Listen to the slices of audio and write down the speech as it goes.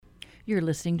You're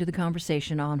listening to The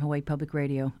Conversation on Hawaii Public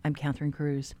Radio. I'm Catherine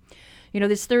Cruz.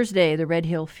 This Thursday, the Red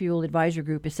Hill Fuel Advisory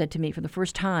Group is set to meet for the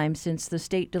first time since the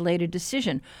state delayed a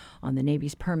decision on the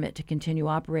Navy's permit to continue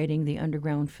operating the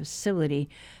underground facility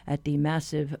at the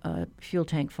massive fuel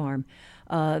tank farm.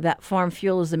 That farm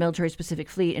fuels the military-specific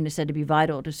fleet and is said to be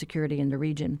vital to security in the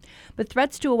region. But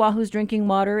threats to Oahu's drinking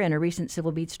water and a recent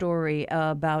Civil Beat story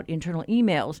about internal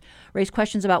emails raised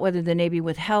questions about whether the Navy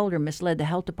withheld or misled the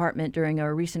health department during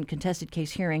a recent contested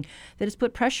case hearing that has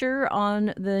put pressure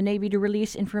on the Navy to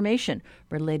release information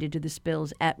related to the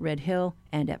spills at Red Hill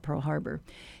and at Pearl Harbor.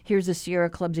 Here's the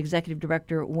Sierra Club's executive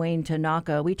director, Wayne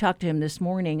Tanaka. We talked to him this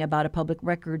morning about a public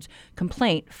records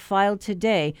complaint filed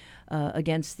today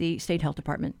against the State Health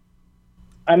Department.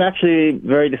 I'm actually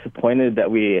very disappointed that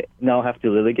we now have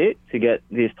to litigate to get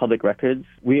these public records.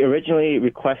 We originally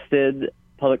requested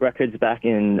public records back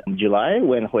in July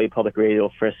when Hawaii Public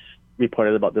Radio first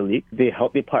reported about the leak. The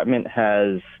Health Department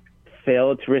has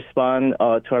failed to respond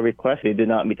to our request. They did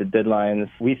not meet the deadlines.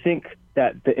 We think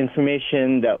that the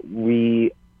information that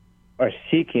we are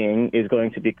seeking is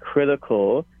going to be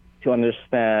critical to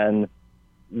understand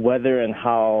whether and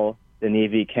how the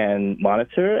Navy can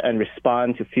monitor and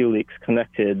respond to fuel leaks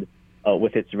connected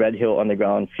with its Red Hill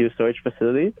underground fuel storage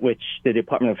facility, which the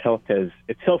Department of Health has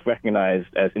itself recognized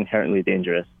as inherently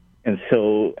dangerous. And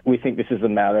so we think this is a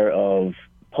matter of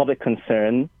public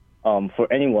concern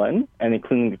for anyone, and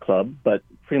including the club, but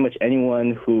pretty much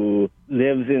anyone who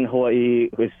lives in Hawaii,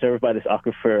 who is served by this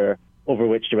aquifer over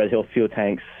which the Red Hill fuel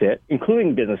tanks sit,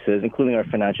 including businesses, including our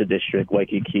financial district,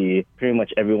 Waikiki, pretty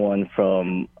much everyone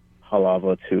from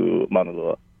Halava to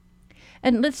Maunalua.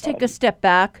 And let's take a step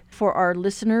back for our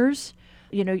listeners.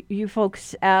 You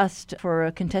folks asked for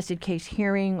a contested case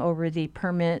hearing over the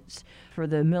permits for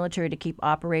the military to keep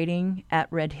operating at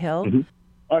Red Hill. Mm-hmm.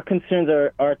 Our concerns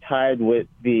are tied with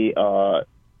the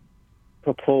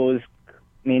proposed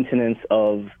maintenance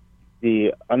of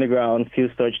the underground fuel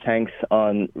storage tanks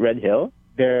on Red Hill.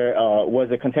 There was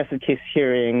a contested case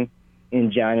hearing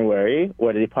in January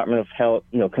where the Department of Health,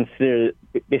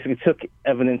 basically took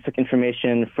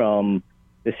information from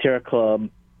the Sierra Club,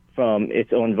 from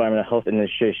its own Environmental Health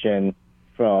Administration,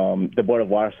 from the Board of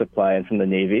Water Supply, and from the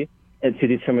Navy, and to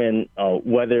determine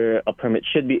whether a permit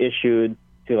should be issued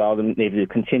to allow the Navy to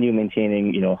continue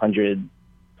maintaining, 100+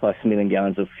 million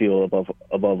gallons of fuel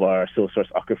above our sole source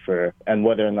aquifer, and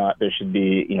whether or not there should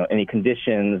be, any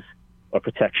conditions or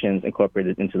protections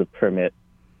incorporated into the permit.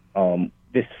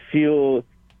 This fuel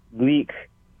leak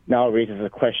now raises a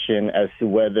question as to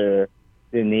whether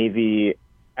the Navy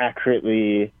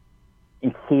accurately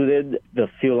included the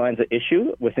fuel lines at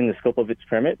issue within the scope of its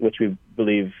permit, which we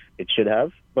believe it should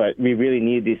have. But we really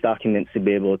need these documents to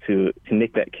be able to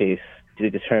make that case, to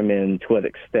determine to what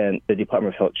extent the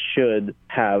Department of Health should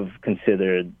have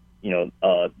considered,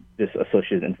 this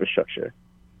associated infrastructure.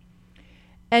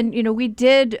 And, we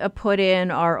did put in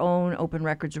our own open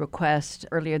records request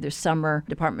earlier this summer.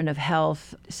 Department of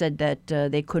Health said that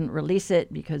they couldn't release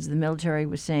it because the military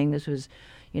was saying this was,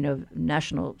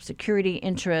 national security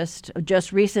interest.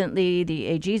 Just recently, the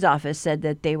AG's office said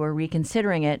that they were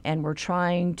reconsidering it and were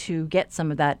trying to get some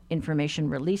of that information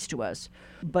released to us.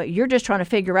 But you're just trying to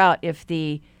figure out if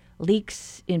the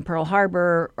leaks in Pearl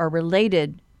Harbor are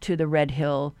related to the Red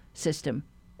Hill system.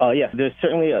 Yes, there's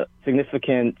certainly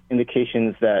significant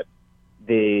indications that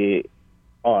they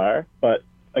are, but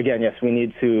again, yes, we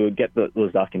need to get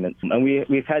those documents. And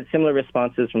we've had similar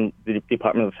responses from the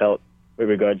Department of Health with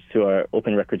regards to our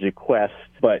open records request,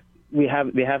 but they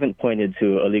haven't pointed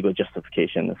to a legal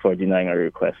justification for denying our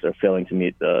request or failing to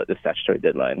meet the statutory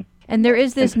deadline. And there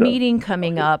is this meeting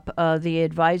coming up, the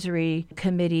advisory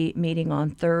committee meeting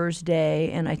on Thursday,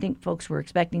 and I think folks were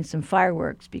expecting some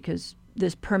fireworks because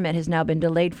this permit has now been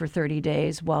delayed for 30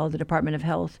 days while the Department of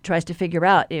Health tries to figure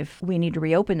out if we need to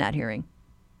reopen that hearing.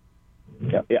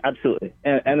 Yeah, absolutely.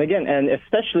 And again, and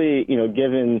especially,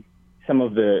 given some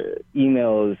of the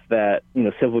emails that,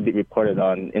 Civil Beat reported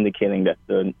on indicating that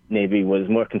the Navy was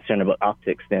more concerned about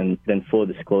optics than full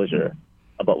disclosure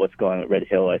about what's going on at Red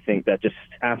Hill. I think that just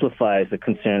amplifies the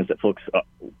concerns that folks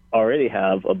already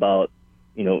have about,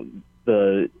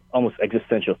 the almost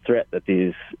existential threat that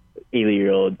these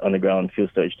 80-year-old underground fuel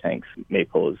storage tanks may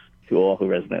pose to Oʻahu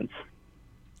residents.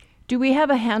 Do we have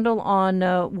a handle on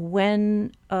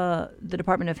when the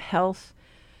Department of Health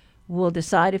will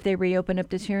decide if they reopen up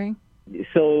this hearing?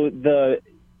 So the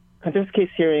contested case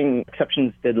hearing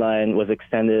exceptions deadline was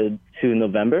extended to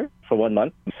November for 1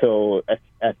 month. So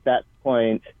at that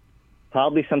point,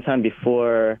 probably sometime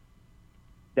before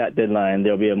that deadline,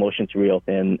 there'll be a motion to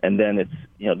reopen, and then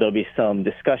there'll be some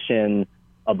discussion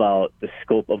about the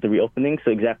scope of the reopening.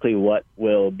 So exactly what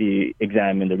will be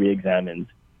examined or re-examined,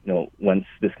 once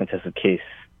this contested case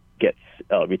gets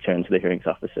returned to the hearings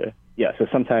officer. Yeah, so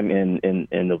sometime in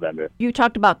November. You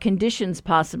talked about conditions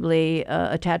possibly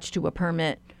attached to a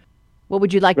permit. What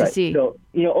would you like to see? So,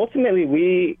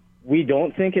 ultimately, we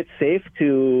don't think it's safe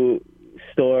to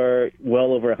store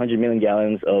well over 100 million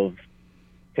gallons of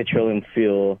petroleum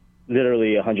fuel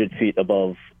literally 100 feet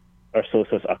above our sole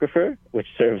source aquifer, which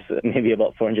serves maybe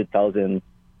about 400,000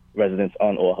 residents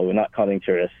on Oʻahu, not counting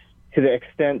tourists. To the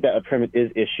extent that a permit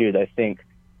is issued, I think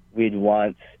we'd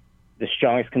want the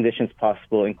strongest conditions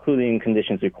possible, including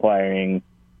conditions requiring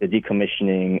the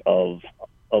decommissioning of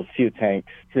few tanks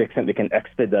to the extent they can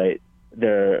expedite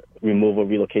their removal,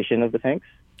 relocation of the tanks.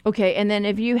 Okay, and then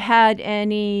have you had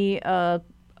any,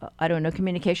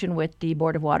 communication with the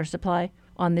Board of Water Supply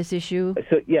on this issue?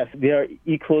 So, yes, they are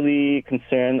equally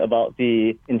concerned about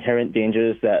the inherent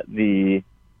dangers that the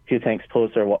fuel tanks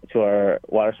pose to our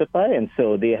water supply. And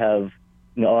so they have,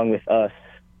 along with us,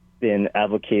 been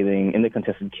advocating in the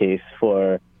contested case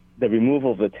for the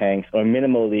removal of the tanks, or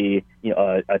minimally,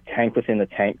 a tank within a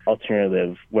tank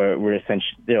alternative, where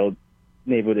they'll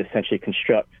be able to essentially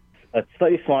construct a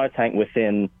slightly smaller tank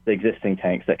within the existing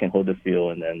tanks that can hold the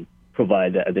fuel and then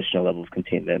provide that additional level of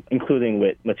containment, including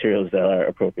with materials that are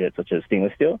appropriate, such as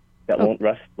stainless steel, that won't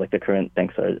rust like the current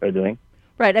tanks are doing.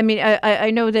 Right. I mean,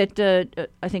 I know that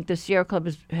I think the Sierra Club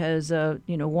has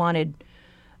wanted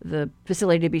the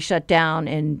facility to be shut down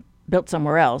and built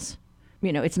somewhere else.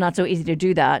 It's not so easy to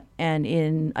do that. And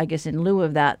in lieu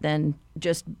of that, then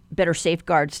just better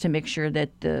safeguards to make sure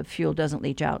that the fuel doesn't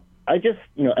leach out. I just,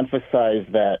 emphasize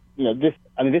that,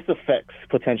 this affects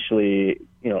potentially,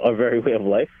 our very way of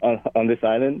life on this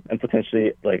island, and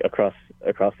potentially like across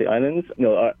the islands.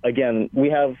 Again, we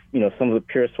have, some of the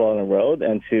purest water in the world,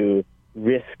 and to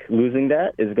risk losing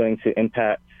that is going to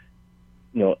impact,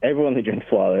 everyone who drinks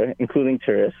water, including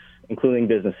tourists, including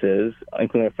businesses,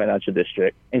 including our financial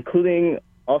district, including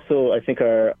also, I think,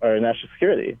 our national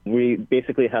security. We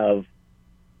basically have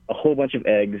a whole bunch of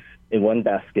eggs in one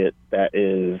basket that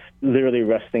is literally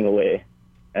rusting away.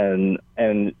 And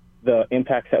the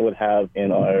impacts that would have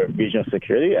in our regional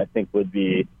security, I think, would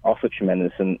be also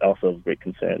tremendous and also of great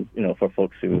concern, for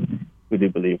folks who do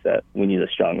believe that we need a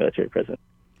strong military presence.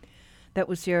 That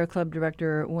was Sierra Club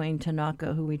Director Wayne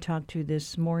Tanaka, who we talked to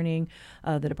this morning.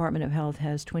 The Department of Health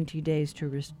has 20 days to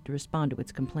respond to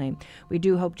its complaint. We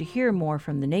do hope to hear more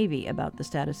from the Navy about the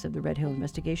status of the Red Hill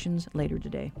investigations later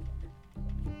today.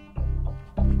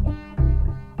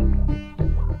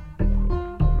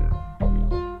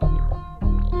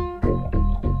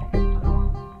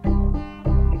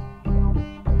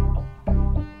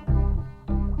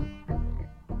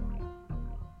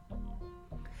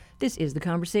 This is The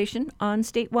Conversation on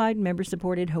statewide,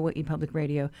 member-supported Hawaii Public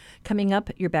Radio. Coming up,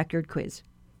 your backyard quiz.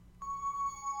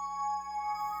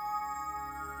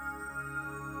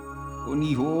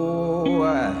 Oni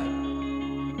hoa,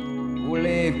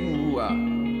 ole hua,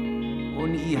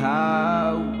 oni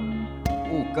hau,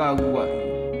 o kauai,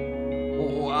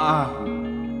 o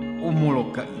Oʻahu, o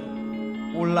Molokai,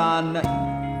 o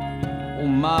Lanai, o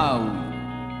Maui,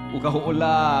 o ka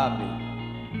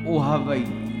hoʻolawe, o Hawaii.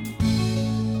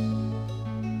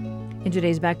 In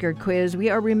today's Backyard Quiz, we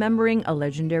are remembering a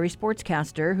legendary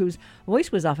sportscaster whose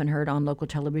voice was often heard on local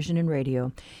television and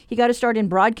radio. He got a start in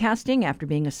broadcasting after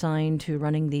being assigned to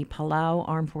running the Palau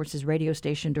Armed Forces radio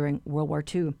station during World War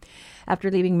II. After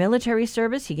leaving military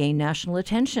service, he gained national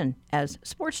attention as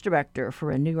sports director for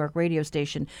a New York radio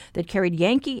station that carried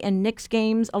Yankee and Knicks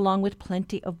games along with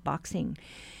plenty of boxing.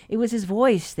 It was his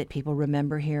voice that people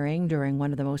remember hearing during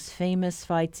one of the most famous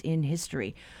fights in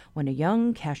history, when a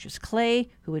young Cassius Clay,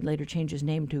 who would later change his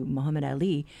name to Muhammad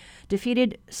Ali,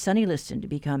 defeated Sonny Liston to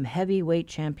become heavyweight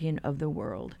champion of the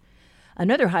world.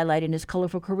 Another highlight in his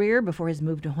colorful career before his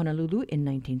move to Honolulu in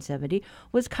 1970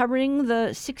 was covering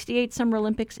the '68 Summer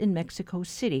Olympics in Mexico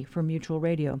City for Mutual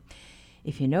Radio.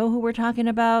 If you know who we're talking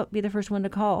about, be the first one to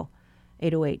call.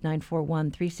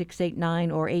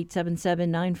 808-941-3689 or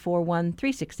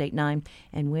 877-941-3689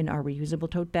 and win our reusable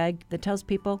tote bag that tells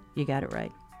people you got it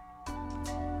right.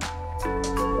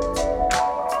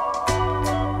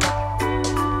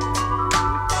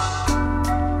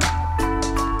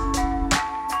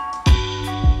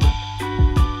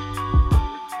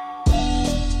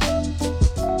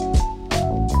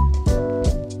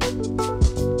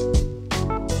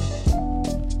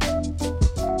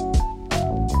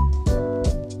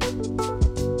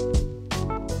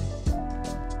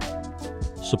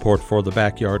 Support for the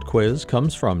Backyard Quiz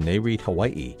comes from NAREIT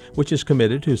Hawaii, which is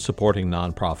committed to supporting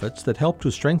nonprofits that help to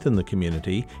strengthen the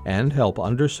community and help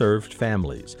underserved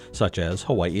families, such as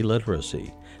Hawaii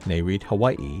Literacy.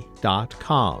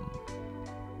 NAREITHawaii.com.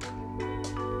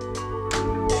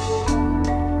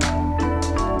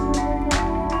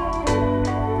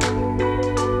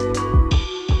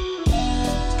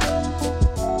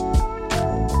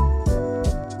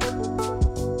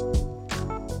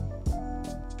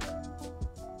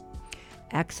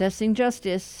 Accessing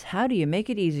justice. How do you make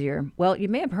it easier? Well, you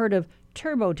may have heard of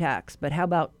TurboTax, but how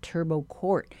about Turbo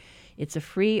Court? It's a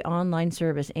free online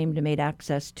service aimed to make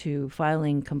access to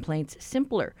filing complaints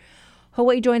simpler.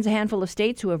 Hawaii joins a handful of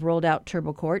states who have rolled out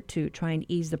Turbo Court to try and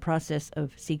ease the process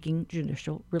of seeking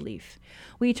judicial relief.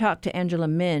 We talked to Angela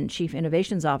Min, Chief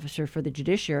Innovations Officer for the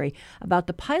Judiciary, about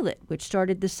the pilot, which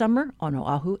started this summer on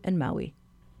Oʻahu and Maui.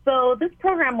 So this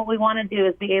program, what we want to do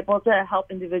is be able to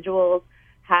help individuals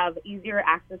have easier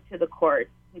access to the court.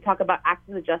 We talk about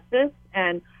access to justice,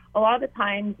 and a lot of the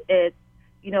times it's,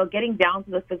 getting down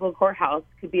to the physical courthouse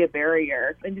could be a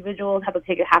barrier. Individuals have to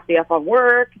take a half day off of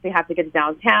work, they have to get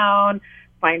downtown,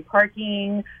 find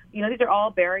parking. These are all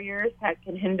barriers that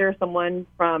can hinder someone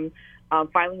from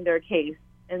filing their case.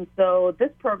 And so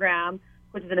this program,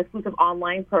 which is an exclusive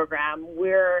online program,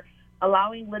 we're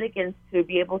allowing litigants to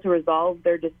be able to resolve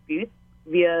their disputes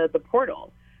via the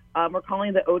portal. We're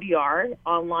calling the ODR,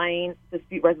 Online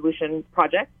Dispute Resolution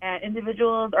Project, and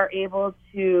individuals are able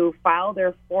to file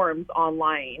their forms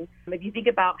online. If you think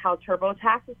about how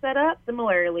TurboTax is set up,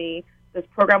 similarly, this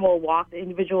program will walk the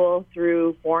individual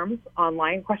through forms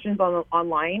online, questions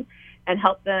online, and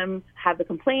help them have the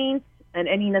complaints and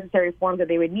any necessary forms that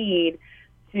they would need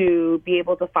to be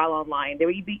able to file online. They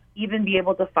would even be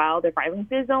able to file their filing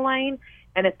fees online,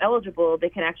 and if eligible, they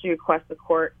can actually request the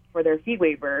court for their fee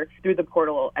waiver through the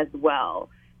portal as well.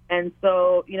 And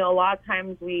so, a lot of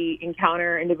times we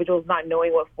encounter individuals not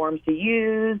knowing what forms to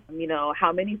use,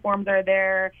 how many forms are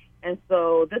there. And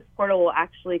so this portal will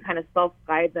actually kind of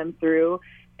self-guide them through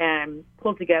and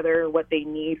pull together what they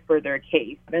need for their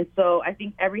case. And so I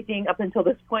think everything up until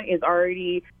this point is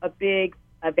already a big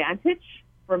advantage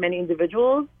for many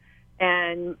individuals.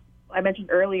 And I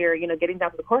mentioned earlier, getting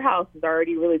down to the courthouse is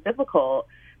already really difficult.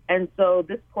 And so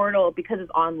this portal, because it's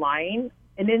online,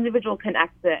 an individual can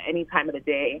access it at any time of the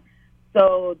day.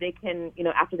 So they can,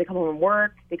 after they come home from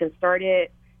work, they can start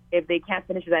it. If they can't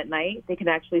finish it at night, they can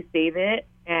actually save it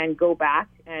and go back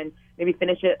and maybe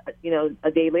finish it,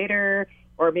 a day later,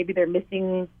 or maybe they're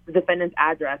missing the defendant's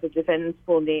address, the defendant's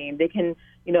full name. They can,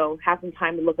 have some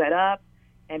time to look that up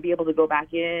and be able to go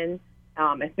back in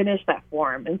and finish that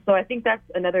form. And so I think that's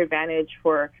another advantage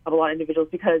of a lot of individuals,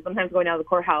 because sometimes going down to the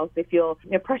courthouse, they feel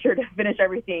pressure to finish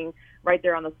everything right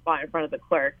there on the spot in front of the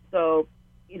clerk. So,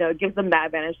 it gives them that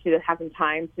advantage to have some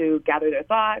time to gather their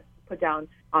thoughts, put down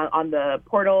on the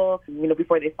portal,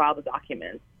 before they file the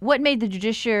documents. What made the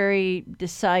judiciary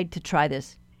decide to try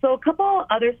this? So a couple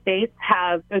other states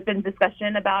there's been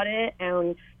discussion about it,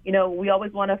 and, we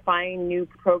always want to find new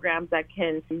programs that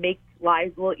can make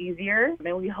lives a little easier,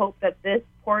 and we hope that this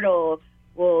portal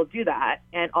will do that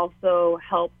and also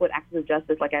help with access to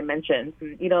justice, like I mentioned.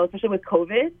 Especially with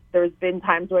COVID, there's been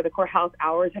times where the courthouse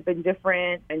hours have been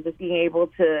different, and just being able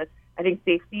to, I think,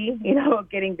 safety,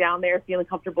 getting down there, feeling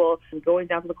comfortable, and going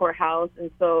down to the courthouse.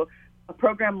 And so a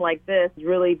program like this has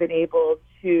really been able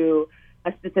to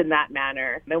assist in that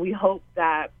manner. And we hope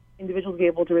that individuals will be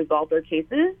able to resolve their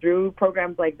cases through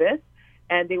programs like this,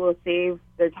 and they will save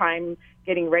their time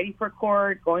getting ready for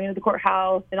court, going into the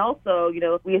courthouse. And also,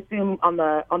 we assume on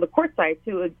the court side,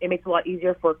 too, it makes it a lot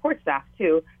easier for court staff,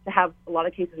 too, to have a lot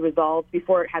of cases resolved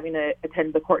before having to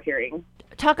attend the court hearing.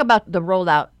 Talk about the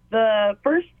rollout.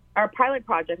 Our pilot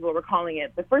project, what we're calling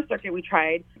it, the first circuit we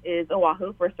tried is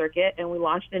Oʻahu First Circuit, and we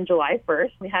launched in July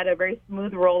 1st. We had a very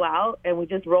smooth rollout, and we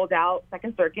just rolled out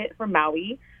Second Circuit for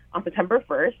Maui on September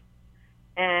 1st.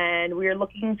 And we are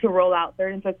looking to roll out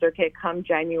Third and Fifth Circuit come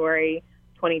January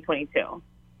 2022.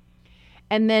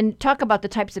 And then talk about the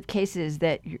types of cases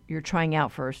that you're trying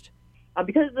out first.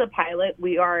 Because of the pilot,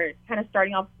 we are kind of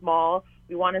starting off small.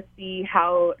 We want to see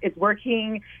how it's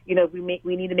working. If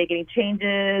we need to make any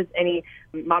changes, any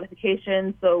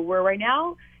modifications. So right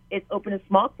now, it's open to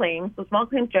small claims. So small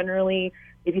claims generally,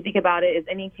 if you think about it, is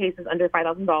any cases under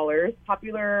 $5,000.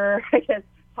 Popular,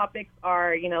 topics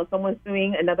are, someone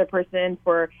suing another person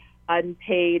for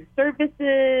unpaid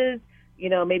services,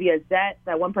 maybe a debt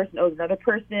that one person owes another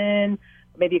person,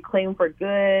 maybe a claim for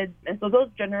goods. And so those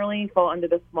generally fall under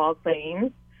the small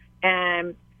claims.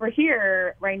 And for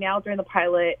here, right now during the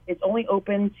pilot, it's only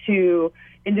open to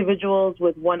individuals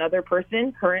with one other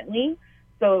person currently.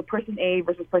 So person A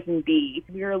versus person B.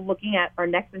 We're looking at our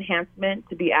next enhancement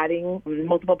to be adding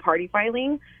multiple party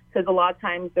filing, because a lot of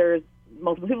times there's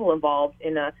multiple people involved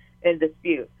in a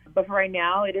dispute. But for right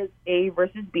now, it is A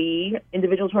versus B,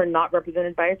 individuals who are not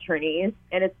represented by attorneys,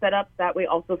 and it's set up that way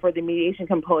also for the mediation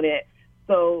component.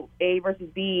 So A versus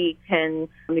B can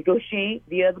negotiate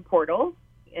via the portal,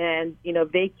 and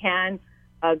if they can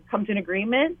come to an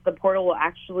agreement, the portal will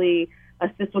actually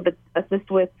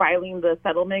assist with filing the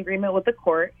settlement agreement with the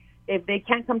court. If they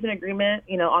can't come to an agreement,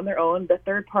 on their own, the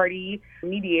third party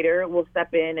mediator will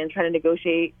step in and try to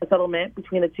negotiate a settlement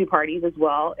between the two parties as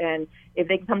well. And if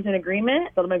they can come to an agreement,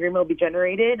 settlement agreement will be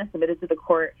generated and submitted to the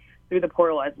court through the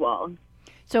portal as well.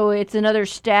 So it's another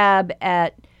stab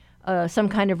at some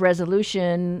kind of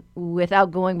resolution without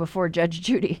going before Judge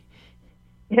Judy.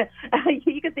 Yeah,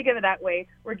 you can think of it that way.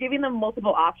 We're giving them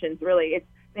multiple options, really.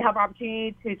 They have an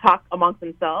opportunity to talk amongst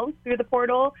themselves through the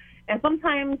portal. And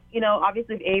sometimes,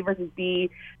 obviously if A versus B,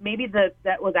 maybe the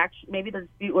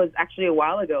dispute was actually a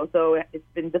while ago, so it's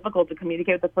been difficult to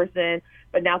communicate with the person.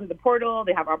 But now through the portal,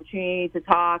 they have opportunity to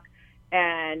talk,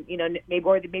 and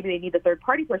maybe they need the third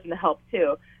party person to help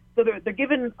too. So they're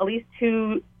given at least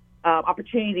two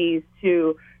opportunities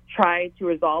to try to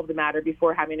resolve the matter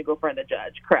before having to go in front of the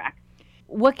judge. Correct.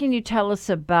 What can you tell us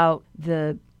about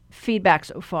the feedback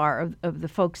so far of the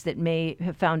folks that may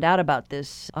have found out about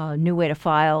this new way to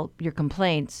file your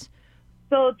complaints?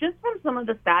 So just from some of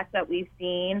the stats that we've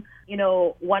seen,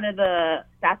 one of the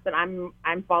stats that I'm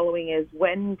following is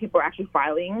when people are actually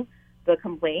filing the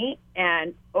complaint,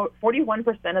 and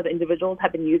 41% of the individuals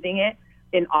have been using it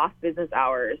in off business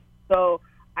hours. So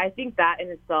I think that in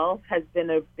itself has been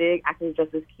a big access to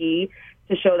justice key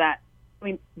to show that,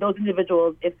 those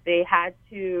individuals, if they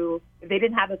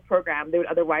didn't have this program, they would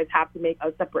otherwise have to make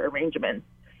a separate arrangement.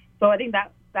 So I think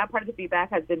that part of the feedback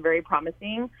has been very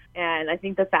promising. And I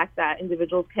think the fact that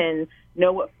individuals can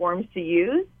know what forms to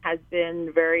use has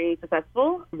been very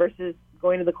successful versus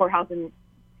going to the courthouse and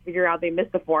figure out they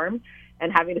missed the form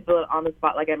and having to fill it on the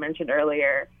spot, like I mentioned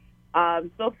earlier.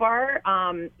 So far,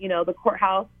 the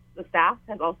courthouse, the staff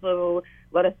has also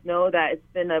let us know that it's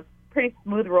been a pretty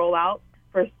smooth rollout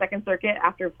for Second Circuit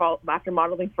after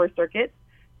modeling First Circuit.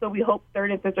 So we hope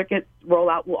Third and Fifth Circuit's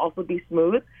rollout will also be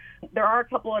smooth. There are a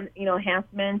couple of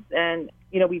enhancements, and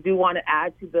we do want to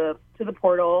add to the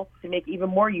portal to make it even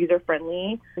more user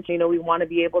friendly. We want to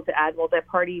be able to add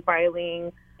multi-party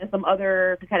filing and some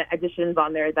other kind of additions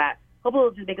on there that hopefully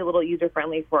will just make it a little user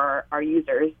friendly for our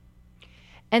users.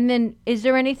 And then, is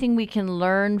there anything we can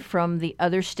learn from the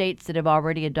other states that have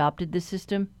already adopted this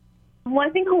system? Well,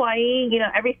 I think Hawaii,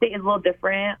 every state is a little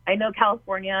different. I know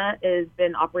California has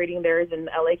been operating theirs in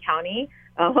LA County,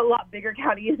 a lot bigger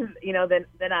counties,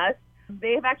 than us.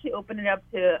 They have actually opened it up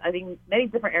to, I think, many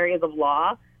different areas of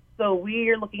law. So we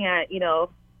are looking at,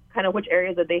 kind of which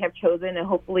areas that they have chosen, and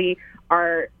hopefully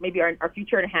our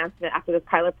future enhancement after this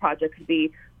pilot project could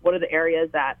be one of the areas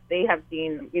that they have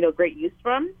seen, great use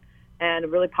from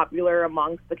and really popular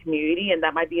amongst the community. And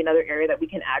that might be another area that we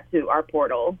can add to our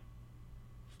portal.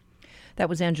 That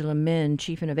was Angela Min,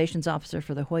 Chief Innovations Officer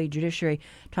for the Hawaii Judiciary,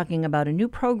 talking about a new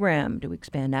program to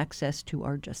expand access to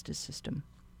our justice system.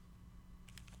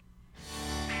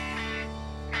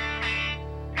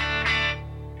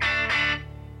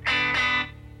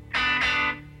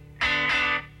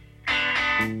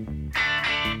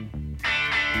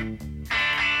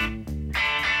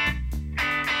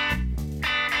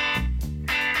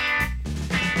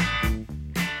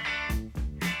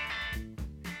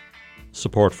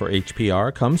 Support for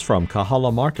HPR comes from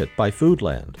Kahala Market by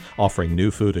Foodland, offering new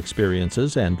food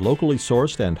experiences and locally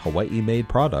sourced and Hawaii-made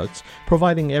products,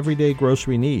 providing everyday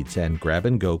grocery needs and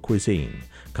grab-and-go cuisine.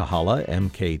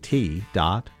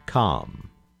 KahalaMKT.com.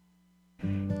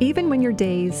 Even when your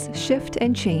days shift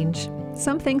and change,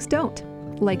 some things don't,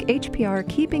 like HPR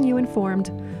keeping you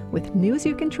informed with news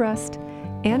you can trust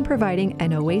and providing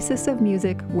an oasis of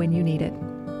music when you need it.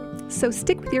 So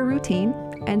stick with your routine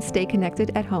and stay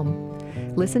connected at home.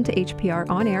 Listen to HPR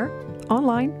on air,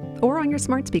 online, or on your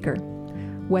smart speaker.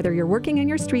 Whether you're working in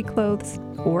your street clothes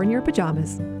or in your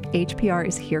pajamas, HPR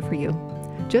is here for you.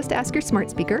 Just ask your smart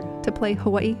speaker to play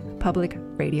Hawaii Public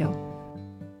Radio.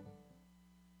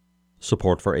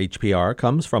 Support for HPR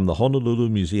comes from the Honolulu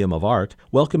Museum of Art,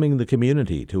 welcoming the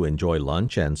community to enjoy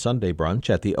lunch and Sunday brunch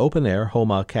at the open-air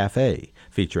Homa Cafe,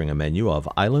 featuring a menu of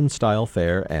island-style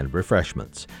fare and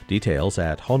refreshments. Details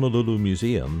at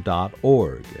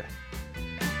honolulumuseum.org.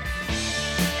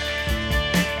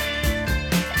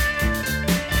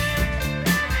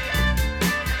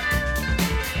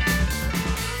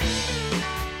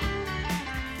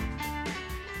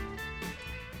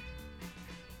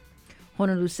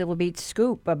 Honolulu Civil Beat's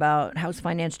scoop about House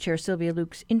Finance Chair Sylvia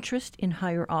Luke's interest in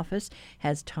higher office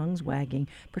has tongues wagging,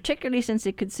 particularly since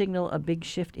it could signal a big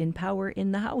shift in power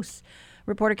in the House.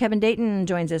 Reporter Kevin Dayton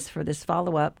joins us for this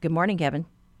follow-up. Good morning, Kevin.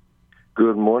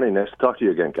 Good morning. Nice to talk to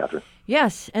you again, Catherine.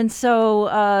 Yes, and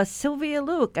so Sylvia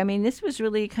Luke, I mean, this was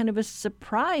really kind of a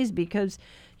surprise because,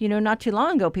 not too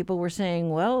long ago, people were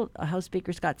saying, well, House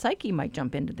Speaker Scott Saiki might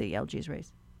jump into the LG's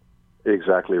race.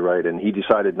 Exactly right. And he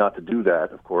decided not to do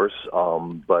that, of course.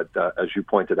 But as you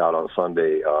pointed out on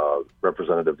Sunday,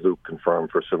 Representative Luke confirmed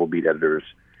for Civil Beat editor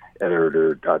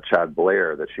Chad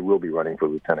Blair that she will be running for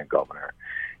lieutenant governor.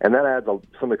 And that adds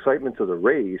some excitement to the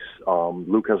race.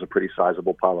 Luke has a pretty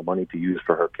sizable pile of money to use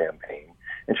for her campaign.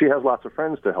 And she has lots of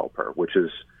friends to help her, which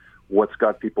is what's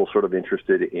got people sort of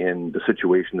interested in the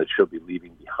situation that she'll be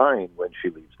leaving behind when she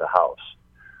leaves the House.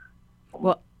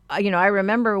 Well, I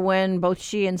remember when both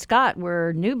she and Scott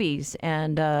were newbies,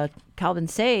 and Calvin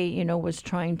Say, was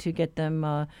trying to get them,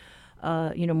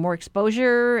 more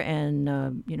exposure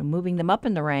and, moving them up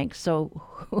in the ranks. So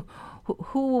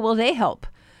who will they help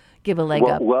give a leg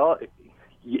up? Well,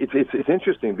 it's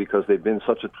interesting because they've been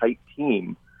such a tight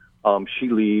team. She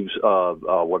leaves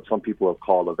what some people have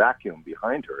called a vacuum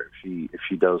behind her if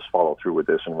she does follow through with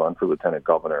this and run for lieutenant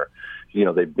governor.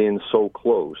 They've been so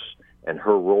close. And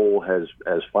her role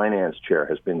as finance chair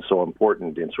has been so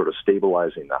important in sort of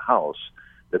stabilizing the House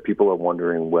that people are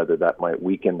wondering whether that might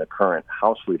weaken the current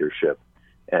House leadership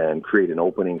and create an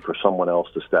opening for someone else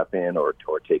to step in or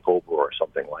take over or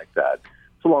something like that.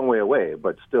 It's a long way away,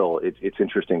 but still, it's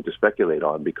interesting to speculate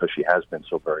on because she has been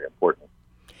so very important.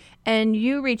 And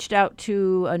you reached out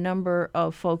to a number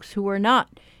of folks who were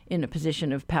not in a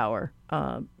position of power,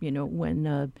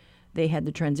 when they had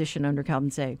the transition under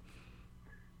Calvin Say.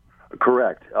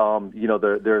 Correct.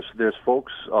 There's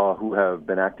folks who have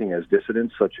been acting as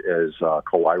dissidents, such as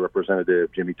Kauai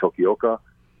Representative Jimmy Tokioka.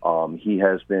 He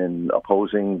has been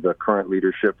opposing the current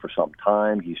leadership for some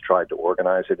time. He's tried to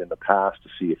organize it in the past to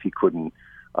see if he couldn't,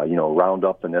 round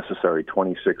up the necessary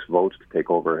 26 votes to take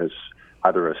over as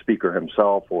either a speaker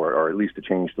himself or at least to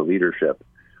change the leadership.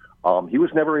 He was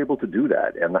never able to do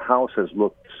that, and the House has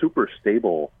looked super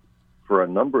stable for a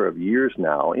number of years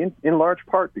now, in large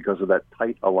part because of that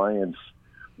tight alliance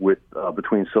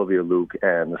between Sylvia Luke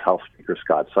and the House Speaker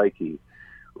Scott Saiki.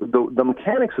 The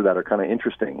mechanics of that are kind of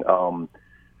interesting.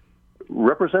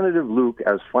 Representative Luke,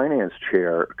 as finance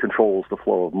chair, controls the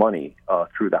flow of money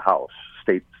through the House,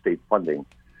 state funding.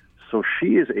 So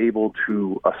she is able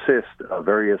to assist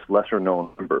various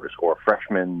lesser-known members or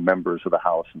freshman members of the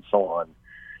House and so on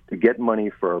to get money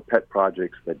for pet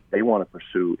projects that they want to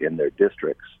pursue in their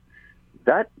districts.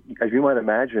 That, as you might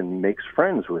imagine, makes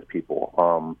friends with people.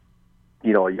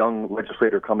 A young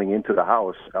legislator coming into the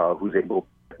House who's able to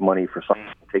get money for something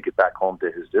to take it back home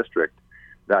to his district,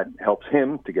 that helps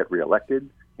him to get reelected,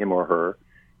 him or her.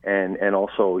 And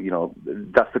also,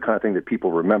 that's the kind of thing that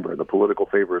people remember, the political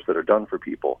favors that are done for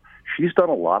people. She's done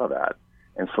a lot of that.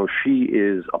 And so she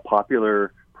is a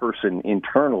popular person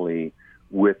internally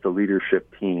with the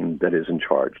leadership team that is in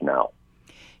charge now.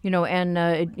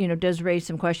 It does raise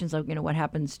some questions like, what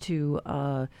happens to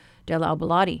Della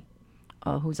Al-Baladi,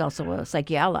 who's also a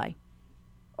Saiki ally.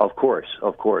 Of course.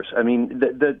 I mean,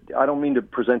 I don't mean to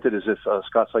present it as if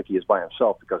Scott Saiki is by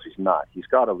himself, because he's not. He's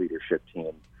got a leadership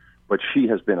team, but she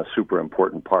has been a super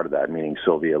important part of that, meaning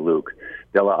Sylvia Luke.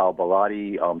 Della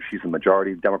Al-Baladi, she's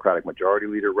the Democratic majority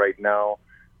leader right now.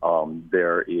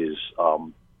 There is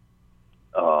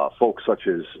folks such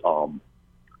as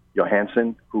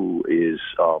Johansson, who is,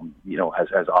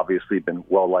 has obviously been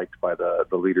well liked by the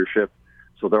leadership.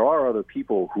 So there are other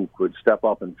people who could step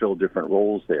up and fill different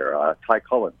roles there. Ty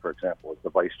Cullen, for example, is the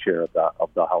vice chair of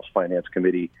the House Finance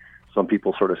Committee. Some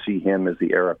people sort of see him as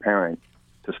the heir apparent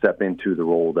to step into the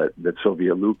role that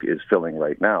Sylvia Luke is filling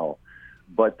right now.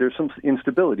 But there's some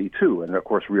instability, too. And, of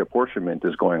course, reapportionment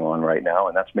is going on right now,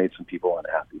 and that's made some people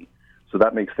unhappy. So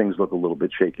that makes things look a little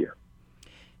bit shakier.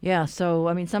 Yeah, so,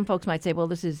 I mean, some folks might say, well,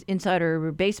 this is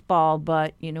insider baseball,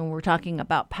 but, we're talking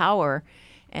about power.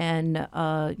 And,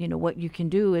 what you can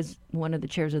do as one of the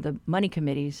chairs of the money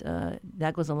committees,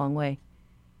 that goes a long way.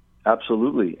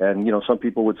 Absolutely. And, some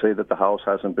people would say that the House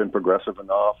hasn't been progressive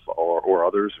enough, or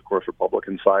others, of course,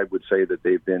 Republican side would say that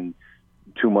they've been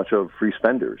too much of free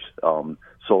spenders.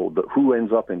 So who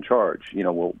ends up in charge,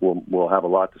 we'll have a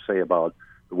lot to say about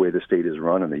the way the state is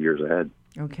run in the years ahead.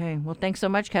 Okay. Well, thanks so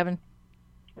much, Kevin.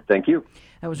 Thank you.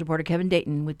 That was reporter Kevin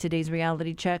Dayton with today's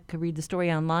Reality Check. Read the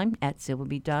story online at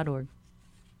civilbeat.org.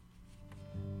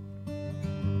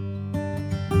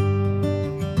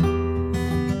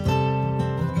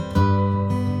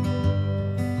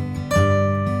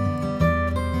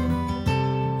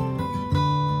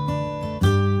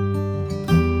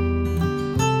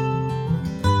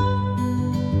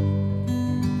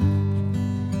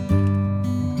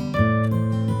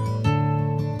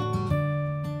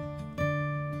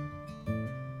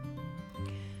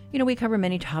 We cover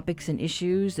many topics and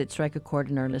issues that strike a chord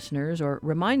in our listeners or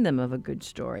remind them of a good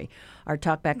story. Our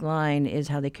talkback line is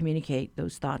how they communicate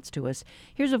those thoughts to us.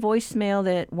 Here's a voicemail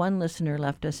that one listener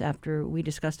left us after we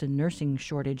discussed a nursing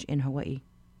shortage in Hawaii.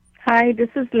 Hi, this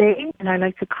is Lei, and I'd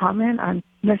like to comment on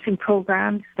nursing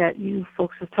programs that you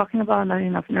folks are talking about, not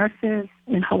enough nurses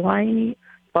in Hawaii.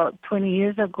 About 20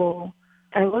 years ago,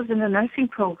 I was in a nursing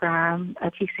program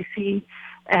at TCC,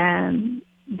 and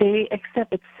they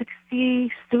accepted 60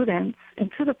 students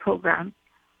into the program.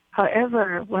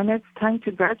 However, when it's time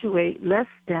to graduate, less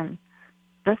than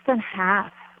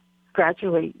half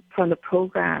graduate from the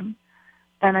program.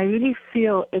 And I really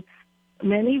feel it's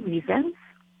many reasons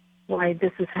why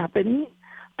this is happening,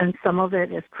 and some of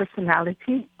it is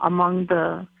personality among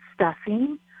the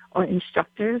staffing or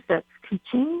instructors that's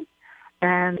teaching,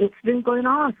 and it's been going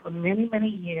on for many, many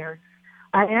years.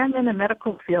 I am in the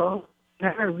medical field,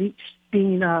 never reached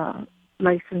being a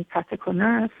licensed practical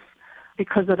nurse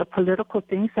because of the political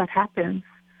things that happen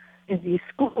in these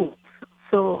schools.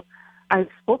 So I've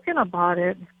spoken about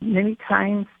it many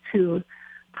times to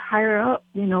higher up,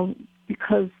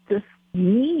 because this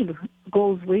need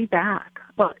goes way back.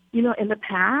 But, in the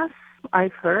past,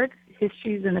 I've heard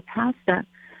histories in the past that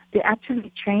they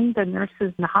actually trained the nurses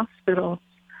in the hospitals,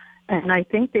 and I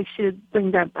think they should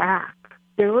bring that back.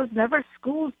 There was never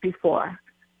schools before.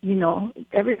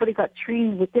 Everybody got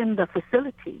trained within the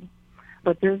facility.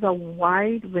 But there's a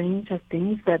wide range of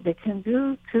things that they can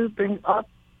do to bring up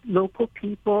local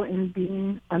people in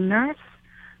being a nurse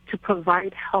to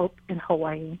provide help in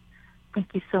Hawaii. Thank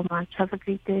you so much. Have a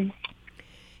great day.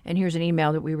 And here's an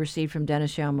email that we received from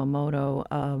Dennis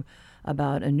Yamamoto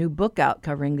about a new book out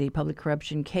covering the public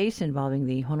corruption case involving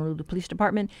the Honolulu Police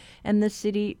Department and the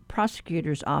city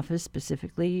prosecutor's office,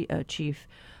 specifically Chief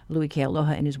Louis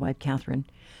Kealoha and his wife, Catherine.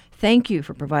 Thank you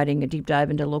for providing a deep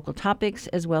dive into local topics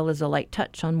as well as a light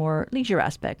touch on more leisure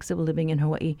aspects of living in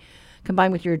Hawaii.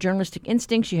 Combined with your journalistic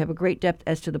instincts, you have a great depth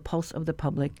as to the pulse of the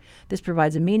public. This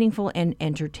provides a meaningful and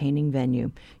entertaining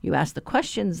venue. You ask the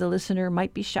questions the listener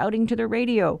might be shouting to the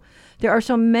radio. There are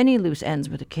so many loose ends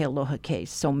with the Kealoha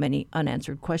case, so many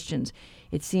unanswered questions.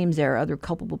 It seems there are other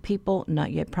culpable people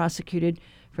not yet prosecuted.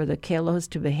 For the Kealohas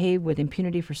to behave with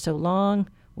impunity for so long,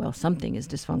 well, something is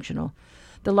dysfunctional.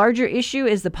 The larger issue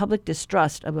is the public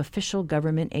distrust of official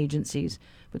government agencies.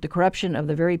 With the corruption of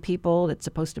the very people that's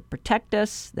supposed to protect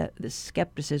us, that this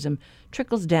skepticism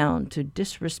trickles down to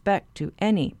disrespect to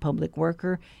any public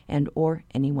worker and or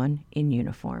anyone in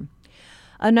uniform.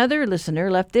 Another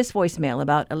listener left this voicemail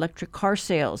about electric car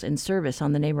sales and service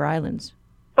on the neighbor islands.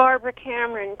 Barbara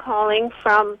Cameron calling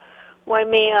from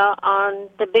Waimea on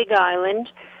the Big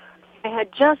Island. I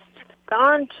had just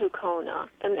gone to Kona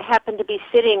and happened to be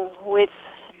sitting with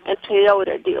a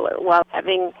Toyota dealer while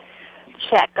having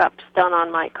checkups done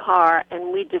on my car,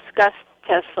 and we discussed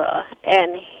Tesla,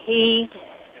 and he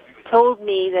told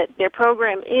me that their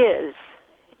program is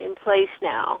in place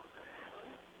now,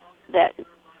 that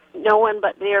no one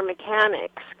but their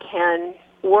mechanics can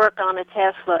work on a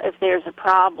Tesla if there's a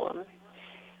problem.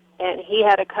 And he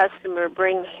had a customer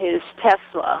bring his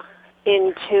Tesla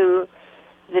into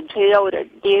the Toyota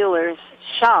dealer's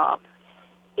shop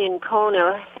in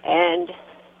Kona, and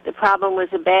the problem was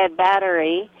a bad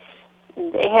battery.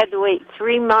 They had to wait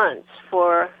 3 months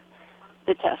for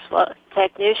the Tesla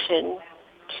technician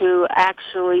to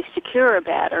actually secure a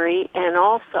battery and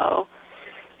also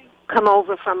come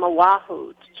over from Oʻahu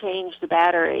to change the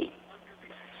battery.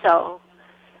 So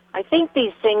I think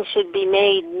these things should be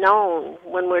made known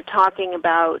when we're talking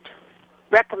about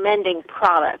recommending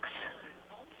products.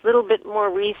 A little bit more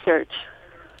research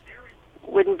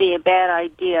wouldn't be a bad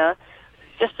idea.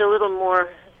 Just a little more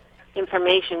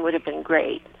information would have been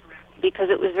great because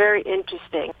it was very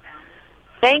interesting.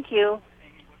 Thank you.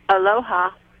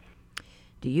 Aloha.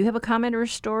 Do you have a comment or a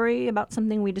story about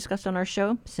something we discussed on our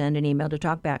show? Send an email to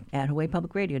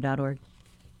talkback@hawaiipublicradio.org.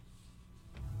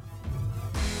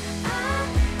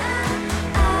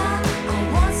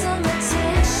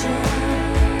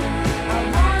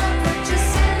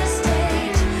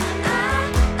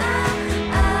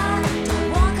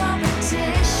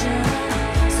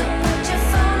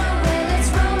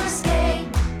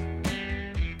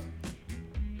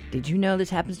 Did you know this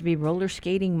happens to be roller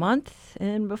skating month?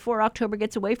 And before October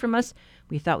gets away from us,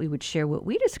 we thought we would share what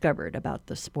we discovered about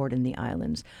the sport in the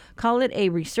islands. Call it a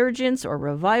resurgence or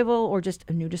revival or just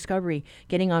a new discovery.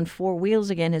 Getting on four wheels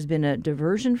again has been a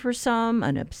diversion for some,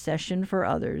 an obsession for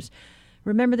others.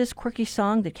 Remember this quirky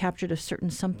song that captured a certain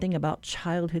something about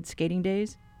childhood skating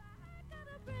days?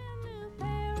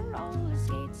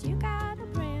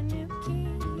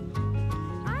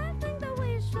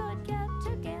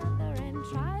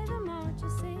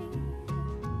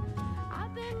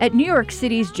 At New York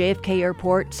City's JFK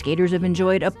Airport, skaters have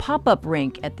enjoyed a pop-up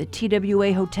rink at the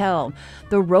TWA Hotel.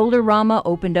 The Rollerama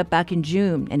opened up back in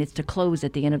June, and it's to close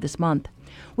at the end of this month.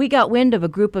 We got wind of a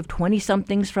group of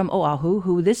 20-somethings from Oʻahu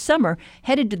who this summer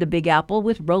headed to the Big Apple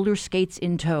with roller skates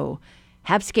in tow.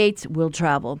 Have skates, will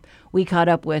travel. We caught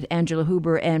up with Angela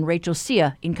Huber and Rachel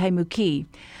Sia in Kaimuki.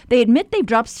 They admit they've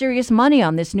dropped serious money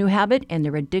on this new habit, and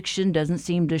their addiction doesn't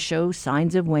seem to show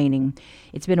signs of waning.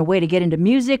 It's been a way to get into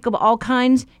music of all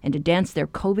kinds and to dance their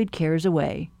COVID cares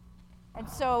away. And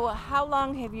so how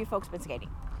long have you folks been skating?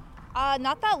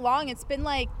 Not that long. It's been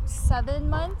like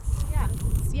 7 months.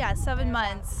 Yeah, 7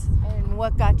 months. And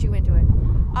what got you into it?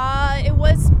 It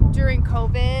was during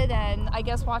COVID, and I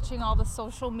guess watching all the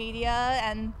social media,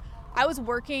 and I was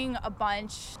working a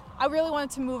bunch. I really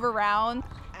wanted to move around.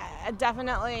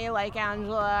 Definitely, like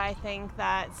Angela, I think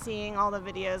that seeing all the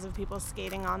videos of people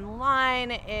skating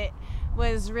online, it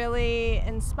was really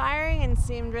inspiring and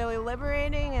seemed really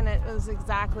liberating, and it was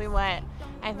exactly what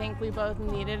I think we both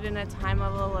needed in a time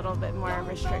of a little bit more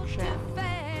restriction.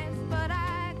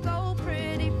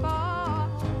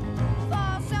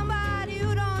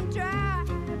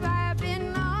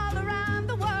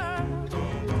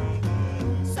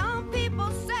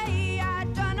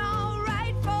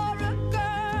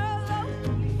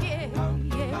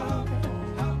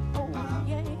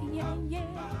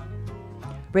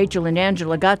 Rachel and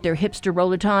Angela got their hipster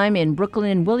roller time in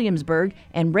Brooklyn and Williamsburg,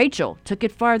 and Rachel took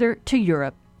it farther to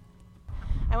Europe.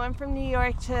 I went from New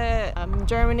York to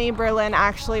Germany, Berlin,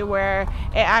 actually, where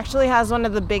it actually has one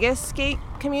of the biggest skate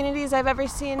communities I've ever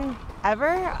seen,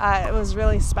 ever. It was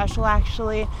really special,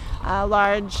 actually. A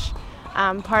large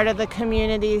part of the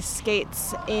community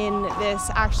skates in this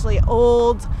actually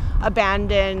old,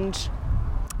 abandoned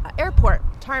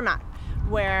airport tarmac,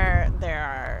 where there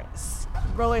are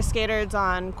roller skaters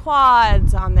on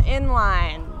quads, on the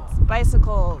inline,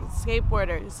 bicycles,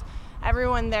 skateboarders.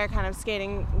 Everyone there kind of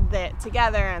skating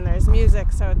together, and there's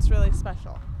music, so it's really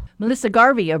special. Melissa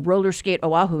Garvey of Rollerskate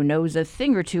Oʻahu knows a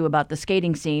thing or two about the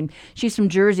skating scene. She's from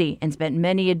Jersey and spent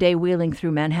many a day wheeling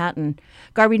through Manhattan.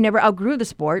 Garvey never outgrew the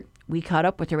sport. We caught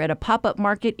up with her at a pop-up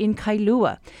market in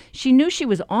Kailua. She knew she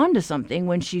was onto something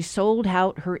when she sold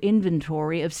out her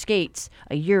inventory of skates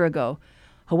a year ago.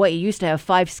 Hawaii used to have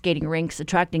 5 skating rinks,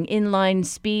 attracting inline,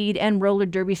 speed, and roller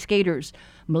derby skaters.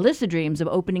 Melissa dreams of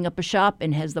opening up a shop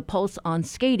and has the pulse on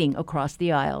skating across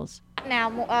the aisles. Now,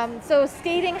 so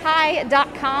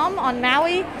skatinghigh.com on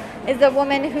Maui is a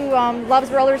woman who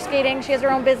loves roller skating. She has her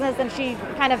own business, and she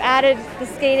kind of added the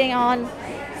skating on,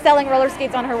 selling roller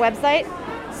skates on her website.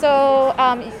 So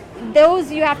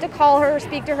those you have to call her,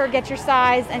 speak to her, get your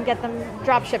size, and get them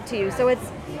drop shipped to you. So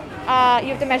it's you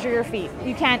have to measure your feet.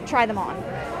 You can't try them on.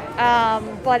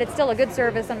 But it's still a good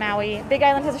service on Maui. Big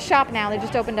Island has a shop now. They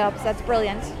just opened up, so that's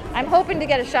brilliant. I'm hoping to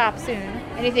get a shop soon.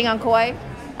 Anything on Kauai?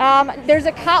 There's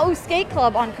a Ka'u skate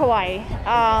club on Kauai,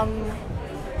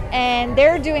 and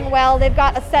they're doing well. They've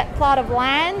got a set plot of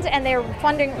land, and they're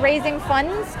raising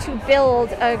funds to build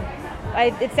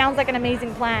it sounds like an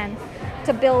amazing plan,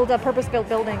 to build a purpose-built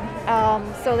building.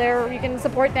 So you can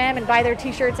support them and buy their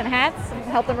t-shirts and hats and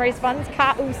help them raise funds.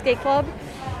 Ka'u Skate Club.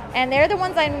 And they're the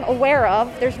ones I'm aware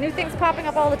of. There's new things popping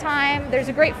up all the time. There's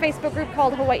a great Facebook group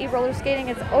called Hawaii Rollerskating.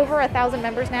 It's over 1,000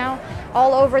 members now,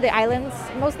 all over the islands,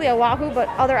 mostly Oʻahu, but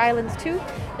other islands too.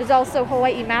 There's also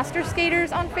Hawaii Master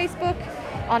Skaters on Facebook,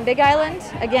 on Big Island,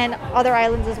 again, other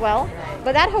islands as well.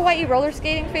 But that Hawaii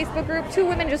Rollerskating Facebook group, 2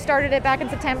 women just started it back in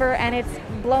September, and it's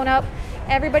blown up.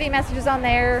 Everybody messages on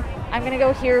there. I'm gonna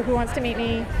go here, who wants to meet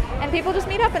me? And people just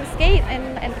meet up and skate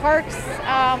in parks.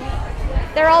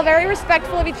 They're all very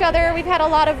respectful of each other. We've had a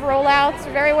lot of rollouts.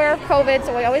 We're very aware of COVID,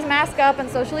 so we always mask up and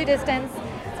socially distance.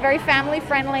 It's very family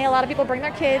friendly. A lot of people bring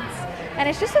their kids. And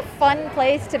it's just a fun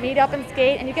place to meet up and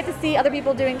skate, and you get to see other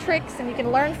people doing tricks, and you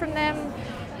can learn from them.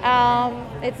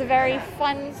 It's a very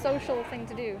fun, social thing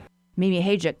to do. Mimi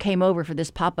Hajuk came over for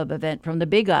this pop-up event from the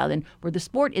Big Island, where the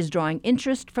sport is drawing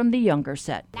interest from the younger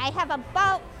set. I have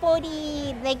about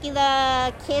 40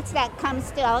 regular kids that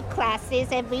comes to our classes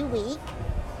every week.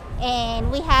 And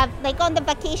we have, like on the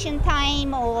vacation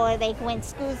time or like when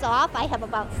school's off, I have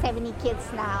about 70 kids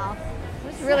now.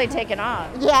 It's really taken off.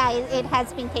 Yeah, it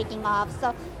has been taking off.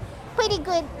 So pretty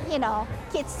good,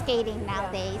 kids skating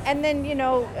nowadays. And then,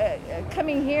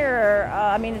 coming here,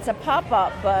 it's a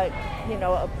pop-up, but,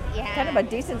 kind of a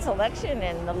decent selection,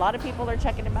 and a lot of people are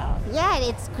checking them out. Yeah,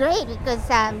 it's great because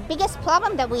biggest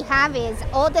problem that we have is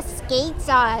all the skates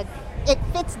it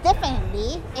fits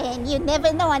differently, and you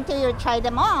never know until you try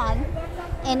them on.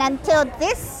 And until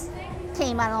this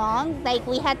came along. Like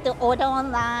we had to order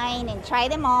online and try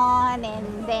them on,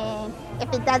 and then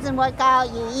if it doesn't work out,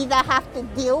 you either have to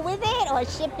deal with it or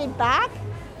ship it back.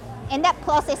 And that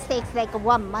process takes like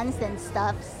 1 month and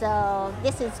stuff, so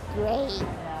this is great.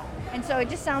 And so it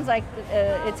just sounds like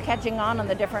it's catching on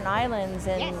the different islands,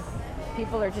 and yes.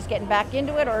 People are just getting back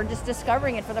into it or just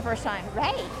discovering it for the first time.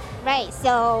 Right.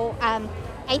 So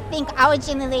I think our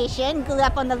generation grew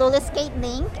up on the roller skate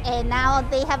link, and now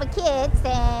they have kids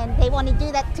and they want to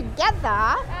do that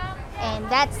together, and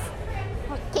that's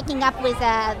kicking up with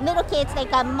little kids. Like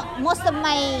most of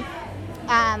my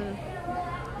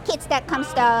kids that comes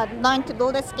to learn to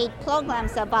roller skate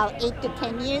programs are about 8 to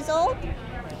 10 years old.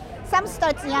 Some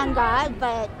starts younger,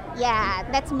 but yeah,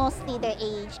 that's mostly the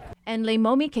age. And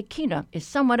Leimomi Kekina is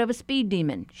somewhat of a speed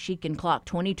demon. She can clock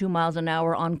 22 miles an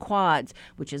hour on quads,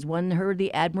 which has won her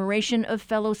the admiration of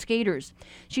fellow skaters.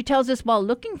 She tells us while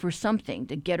looking for something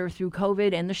to get her through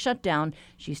COVID and the shutdown,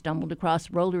 she stumbled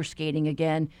across roller skating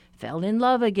again, fell in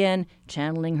love again,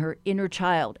 channeling her inner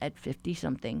child at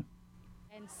 50-something.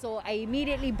 And so I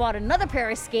immediately bought another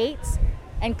pair of skates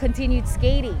and continued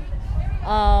skating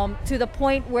to the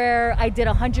point where I did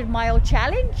a 100-mile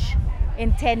challenge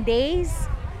in 10 days.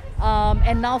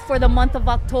 And now for the month of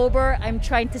October, I'm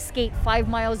trying to skate 5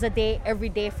 miles a day, every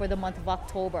day for the month of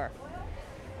October.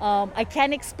 I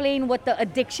can't explain what the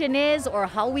addiction is or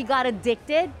how we got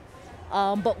addicted.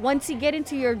 But once you get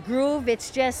into your groove,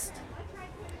 it's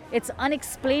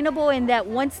unexplainable in that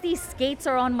once these skates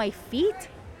are on my feet,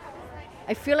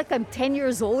 I feel like I'm 10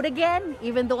 years old again,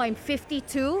 even though I'm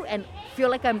 52 and feel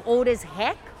like I'm old as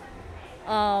heck.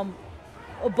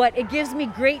 But it gives me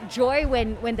great joy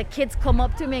when the kids come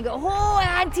up to me and go, "Oh,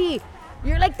 Auntie,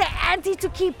 you're like the auntie to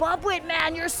keep up with,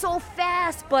 man. You're so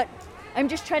fast." But I'm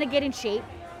just trying to get in shape.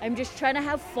 I'm just trying to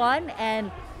have fun.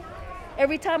 And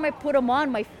every time I put them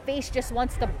on, my face just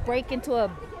wants to break into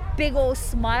a big old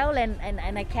smile, and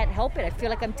I can't help it. I feel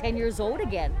like I'm 10 years old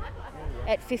again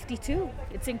at 52.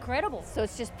 It's incredible. So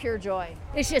it's just pure joy.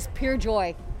 It's just pure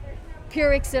joy,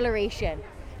 pure exhilaration.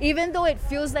 Even though it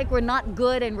feels like we're not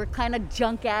good and we're kind of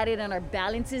junk at it and our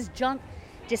balance is junk,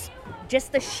 just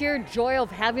the sheer joy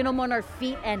of having them on our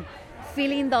feet and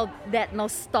feeling that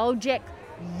nostalgic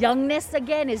youngness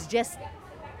again is just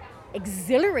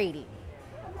exhilarating,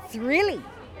 thrilling,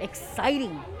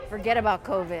 exciting. Forget about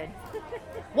COVID.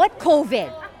 What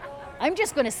COVID? I'm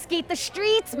just going to skate the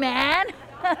streets, man.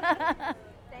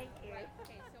 Thank you.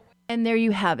 And there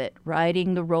you have it,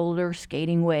 riding the roller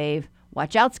skating wave.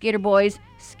 Watch out, skater boys,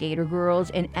 skater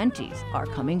girls, and aunties are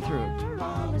coming through.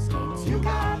 You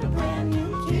got a brand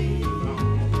new key.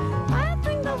 I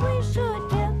think that we should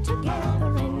get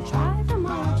together and try them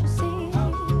out, you see. La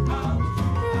la la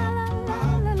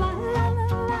la la la la la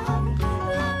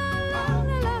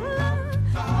la.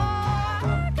 Oh,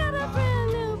 I got a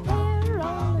brand new pair of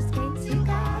roller skates. You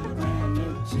got a brand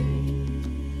new key.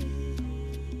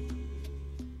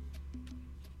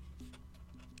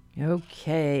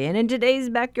 Okay, and in today's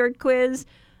Backyard Quiz,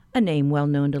 a name well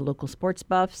known to local sports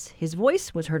buffs. His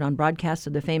voice was heard on broadcasts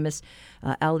of the famous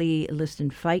Ali Liston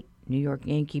Fight, New York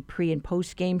Yankee pre- and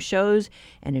post-game shows,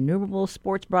 and innumerable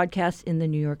sports broadcasts in the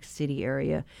New York City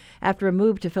area. After a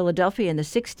move to Philadelphia in the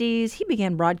 60s, he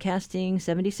began broadcasting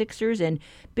 76ers and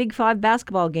Big Five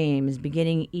basketball games,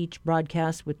 beginning each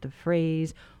broadcast with the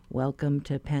phrase, "Welcome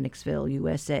to Panicsville,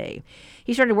 USA."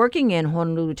 He started working in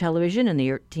Honolulu television in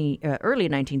the early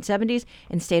 1970s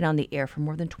and stayed on the air for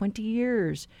more than 20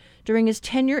 years. During his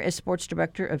tenure as sports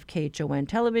director of KHON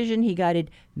Television, he guided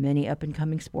many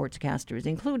up-and-coming sportscasters,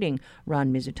 including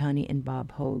Ron Mizutani and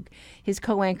Bob Hogue. His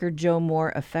co-anchor Joe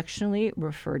Moore affectionately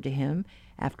referred to him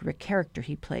after a character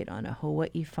he played on a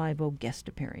Hawaii Five-0 guest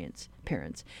appearance.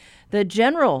 The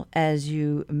general, as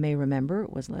you may remember,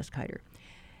 was Les Kiter.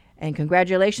 And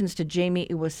congratulations to Jamie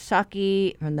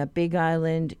Iwasaki from the Big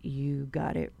Island. You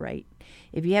got it right.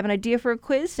 If you have an idea for a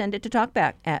quiz, send it to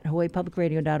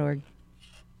talkback@hawaiipublicradio.org.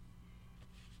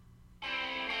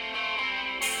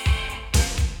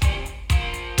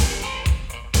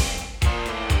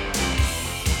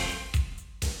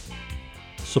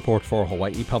 Support for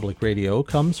Hawaii Public Radio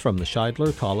comes from the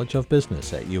Scheidler College of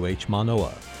Business at UH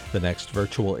Manoa. The next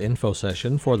virtual info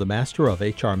session for the Master of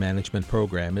HR Management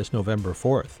program is November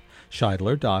 4th.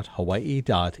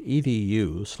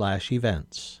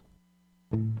 scheidler.hawaii.edu/events.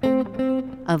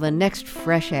 On the next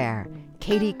Fresh Air,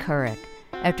 Katie Couric.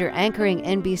 After anchoring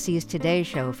NBC's Today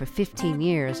Show for 15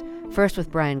 years, first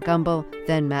with Brian Gumbel,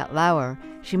 then Matt Lauer,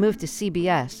 she moved to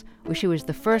CBS, where she was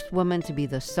the first woman to be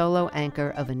the solo anchor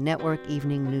of a network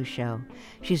evening news show.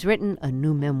 She's written a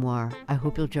new memoir. I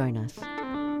hope you'll join us.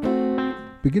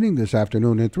 Beginning this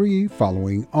afternoon at 3,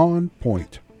 following On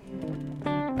Point.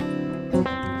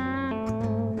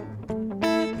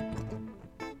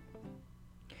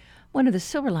 One of the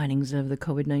silver linings of the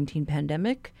COVID-19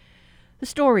 pandemic, the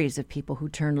stories of people who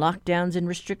turn lockdowns and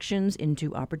restrictions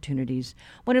into opportunities.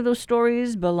 One of those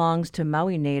stories belongs to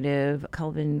Maui native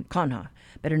Calvin Conha,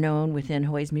 better known within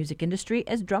Hawaii's music industry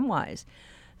as Drumwise.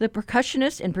 The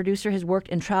percussionist and producer has worked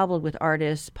and traveled with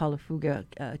artists Palafuga,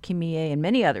 Kimie, and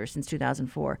many others since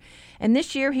 2004. And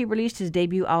this year he released his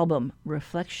debut album,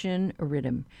 Reflection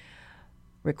Rhythm.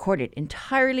 Recorded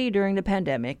entirely during the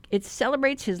pandemic, it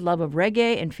celebrates his love of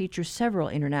reggae and features several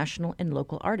international and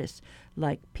local artists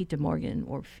like Peter Morgan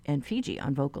and Fiji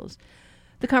on vocals.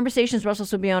 The Conversation's Russell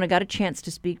Subiona got a chance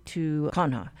to speak to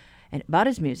Conha and about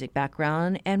his music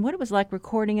background and what it was like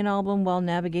recording an album while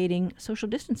navigating social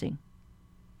distancing.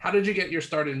 How did you get your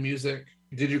start in music?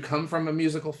 Did you come from a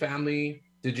musical family?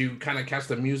 Did you kind of catch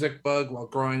the music bug while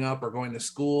growing up or going to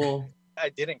school? I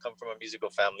didn't come from a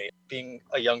musical family. Being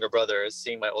a younger brother,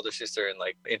 seeing my older sister in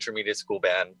like intermediate school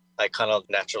band, I kind of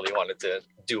naturally wanted to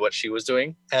do what she was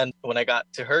doing. And when I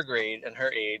got to her grade and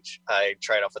her age, I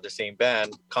tried out for the same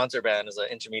band. Concert band is an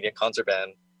intermediate concert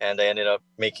band. And I ended up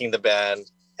making the band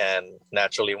and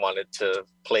naturally wanted to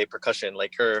play percussion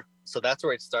like her. So that's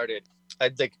where it started.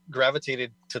 I like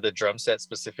gravitated to the drum set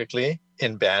specifically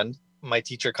in band. My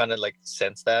teacher kind of like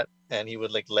sensed that, and he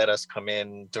would like let us come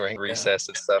in during recess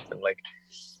and stuff and like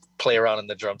play around in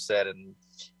the drum set. And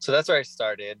so that's where I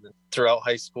started. Throughout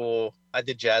high school, I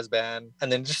did jazz band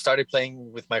and then just started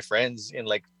playing with my friends in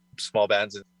like small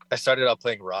bands. And I started out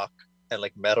playing rock and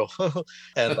like metal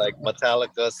and like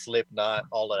Metallica, Slipknot,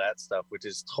 all of that stuff, which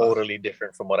is totally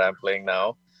different from what I'm playing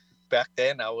now. Back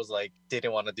then, I was like,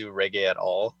 didn't want to do reggae at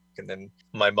all. And then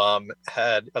my mom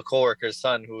had a coworker's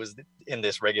son who was in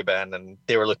this reggae band and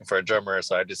they were looking for a drummer.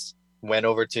 So I just went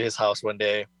over to his house one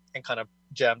day and kind of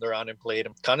jammed around and played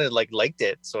and kind of like liked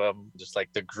it. So I'm just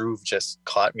like the groove just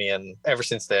caught me. And ever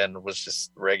since then was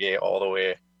just reggae all the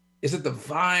way. Is it the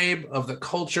vibe of the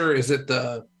culture? Is it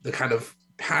the kind of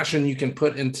passion you can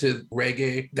put into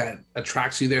reggae that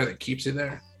attracts you there, that keeps you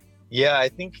there? Yeah, I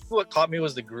think what caught me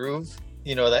was the groove,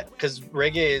 you know, that because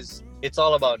reggae it's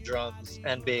all about drums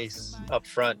and bass up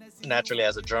front. Naturally,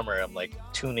 as a drummer, I'm like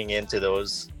tuning into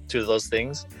those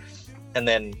things. And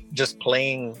then just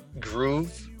playing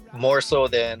groove more so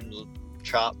than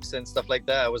chops and stuff like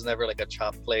that. I was never like a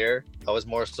chop player. I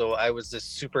was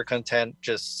just super content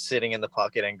just sitting in the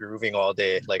pocket and grooving all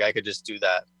day. Like I could just do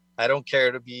that. I don't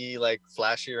care to be like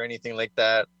flashy or anything like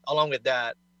that. Along with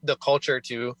that, the culture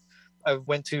too. I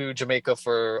went to Jamaica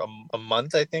for a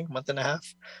month, I think, month and a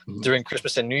half, during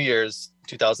Christmas and New Year's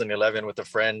 2011 with a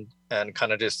friend and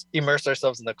kind of just immersed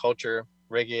ourselves in the culture,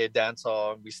 reggae,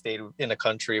 dancehall. We stayed in the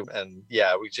country and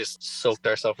we just soaked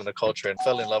ourselves in the culture and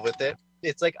fell in love with it.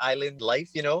 It's like island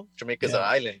life, you know, Jamaica's an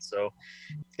island. So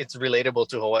it's relatable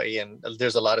to Hawaii and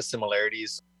there's a lot of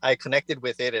similarities. I connected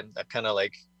with it and kind of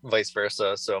like vice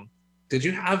versa. So did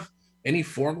you have any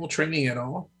formal training at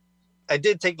all? I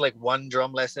did take like one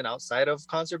drum lesson outside of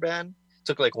concert band,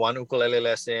 took like one ukulele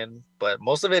lesson, but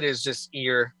most of it is just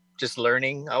ear, just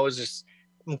learning.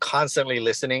 I'm constantly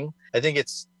listening. I think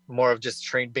it's more of just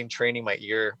training my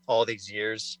ear all these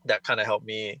years that kind of helped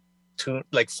me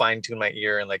fine tune my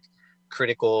ear and like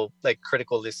critical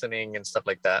listening and stuff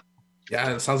like that.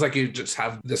 Yeah, it sounds like you just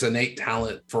have this innate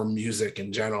talent for music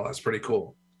in general. That's pretty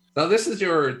cool. Now, this is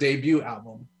your debut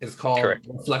album. It's called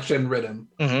Reflection Rhythm.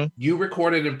 Mm-hmm. You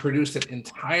recorded and produced it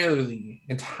entirely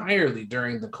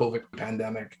during the COVID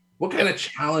pandemic. What kind of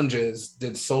challenges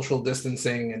did social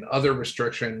distancing and other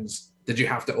restrictions did you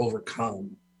have to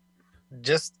overcome?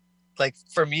 Just like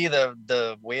for me,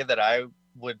 the way that I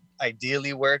would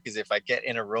ideally work is if I get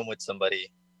in a room with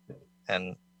somebody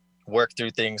and work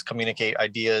through things, communicate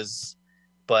ideas.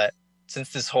 But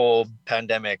since this whole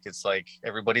pandemic, it's like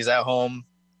everybody's at home.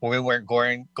 We weren't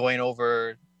going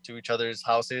over to each other's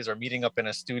houses or meeting up in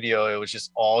a studio. It was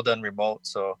just all done remote.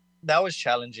 So that was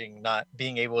challenging, not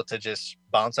being able to just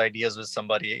bounce ideas with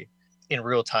somebody in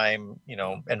real time, you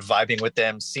know, and vibing with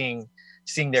them, seeing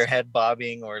their head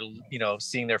bobbing or, you know,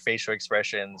 seeing their facial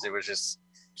expressions. It was just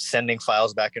sending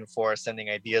files back and forth, sending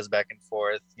ideas back and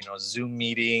forth, you know, Zoom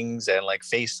meetings and like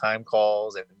FaceTime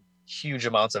calls and huge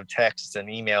amounts of texts and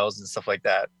emails and stuff like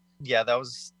that. Yeah, that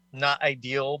was not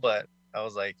ideal, but I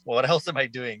was like, well, what else am I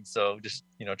doing? So just,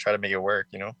 you know, try to make it work,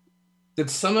 you know. Did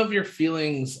some of your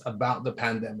feelings about the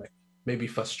pandemic, maybe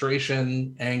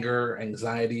frustration, anger,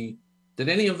 anxiety, did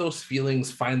any of those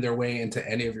feelings find their way into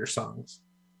any of your songs?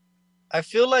 I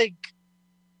feel like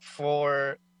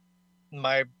for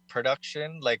my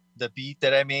production, like the beat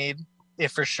that I made, it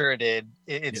for sure did.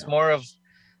 It's more of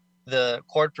the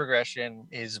chord progression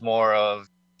is more of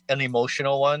an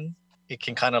emotional one. It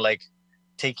can kind of like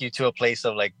take you to a place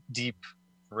of like deep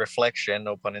reflection,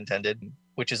 no pun intended,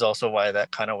 which is also why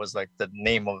that kind of was like the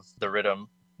name of the rhythm.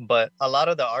 But a lot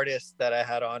of the artists that I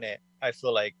had on it, I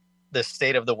feel like the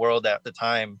state of the world at the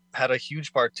time had a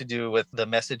huge part to do with the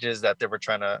messages that they were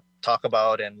trying to talk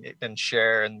about and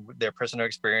share and their personal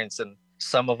experience. And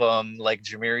some of them, like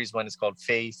Jamiri's one is called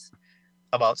Faith,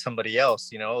 about somebody else,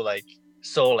 you know, like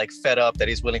so like fed up that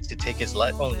he's willing to take his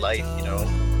own life, you know.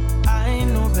 I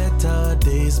know better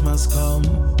days must come.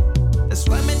 That's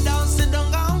why me down, sit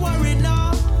down and worry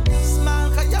now.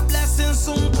 Smile cause your blessings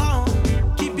soon come.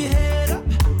 Keep your head up,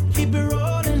 keep it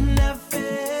rolling, have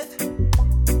faith.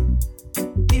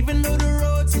 Even though the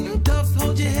road seems tough,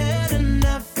 hold your head and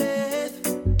have faith.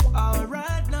 All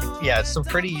right now. Yeah, it's some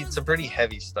pretty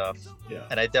heavy stuff. Yeah.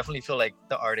 And I definitely feel like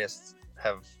the artists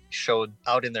have showed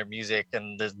out in their music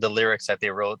and the lyrics that they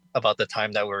wrote about the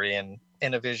time that we're in.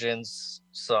 Innovision's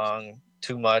song,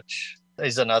 Too Much,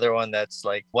 is another one that's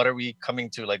like, what are we coming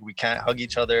to? Like, we can't hug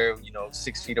each other, you know,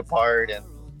 6 feet apart. And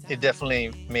it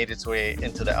definitely made its way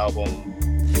into the album.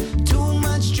 Too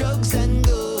much drugs and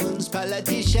guns,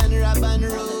 politician rap and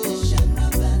roll.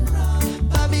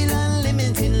 Babylon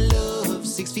limiting love,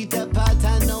 6 feet apart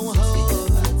and no hope.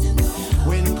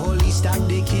 When police stop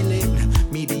the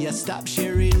killing, media stop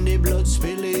sharing the blood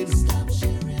spilling.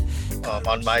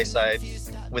 On my side,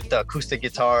 with the acoustic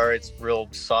guitar, it's real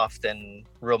soft and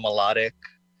real melodic.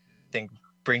 I think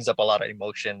brings up a lot of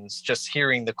emotions. Just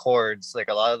hearing the chords, like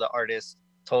a lot of the artists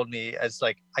told me, as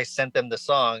like I sent them the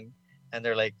song, and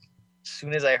they're like, as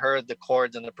soon as I heard the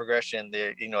chords and the progression,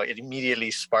 they, you know, it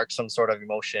immediately sparked some sort of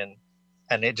emotion,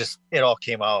 and it all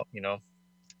came out, you know.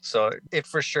 So it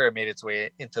for sure made its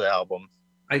way into the album.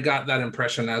 I got that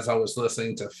impression as I was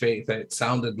listening to Faith. It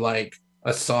sounded like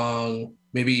a song,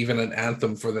 maybe even an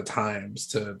anthem for the times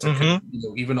to you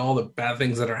know, even all the bad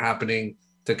things that are happening,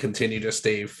 to continue to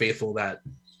stay faithful that,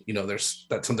 you know,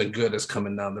 that something good is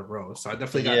coming down the road. So I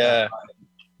definitely got that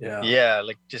vibe. Yeah,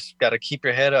 like just got to keep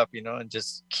your head up, you know, and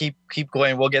just keep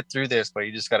going. We'll get through this, but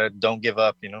you just got to don't give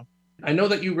up, you know. I know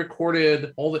that you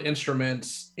recorded all the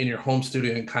instruments in your home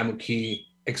studio in Kaimuki,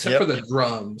 except for the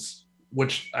drums,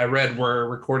 which I read were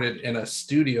recorded in a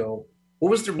studio. What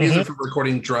was the reason for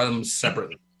recording drums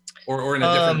separately or in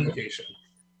a different location?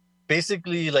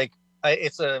 Basically, like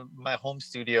it's my home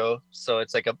studio, so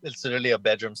it's literally a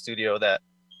bedroom studio that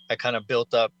I kind of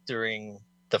built up during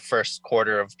the first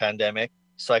quarter of pandemic.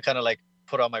 So I kind of like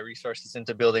put all my resources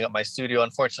into building up my studio.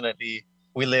 Unfortunately,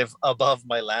 we live above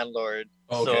my landlord,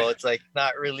 so it's like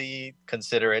not really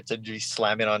considerate to be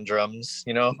slamming on drums,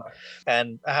 you know.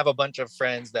 And I have a bunch of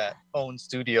friends that own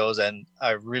studios, and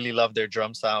I really love their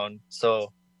drum sound.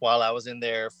 So while I was in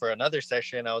there for another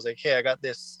session, I was like, hey, I got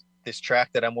this track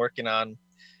that I'm working on.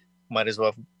 Might as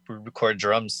well record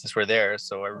drums since we're there.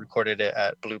 So I recorded it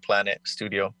at Blue Planet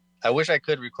Studio. I wish I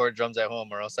could record drums at home,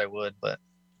 or else I would, but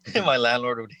my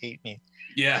landlord would hate me.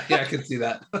 Yeah, I can see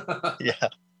that. Yeah.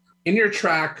 In your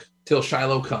track, Till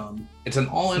Shiloh Come, it's an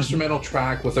all-instrumental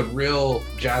track with a real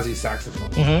jazzy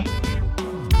saxophone.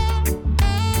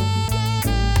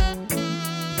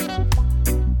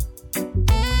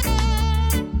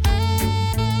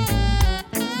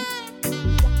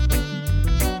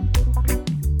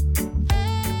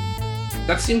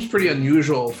 That seems pretty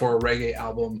unusual for a reggae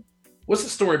album. What's the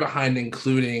story behind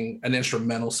including an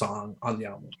instrumental song on the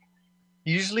album?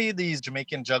 Usually these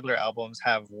Jamaican juggler albums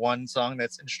have one song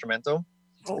that's instrumental.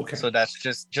 So that's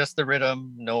just the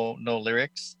rhythm, no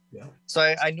lyrics. Yeah. So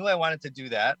I knew I wanted to do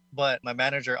that, but my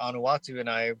manager Anuatu and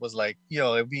I was like,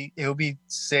 yo, it would be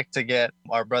sick to get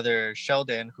our brother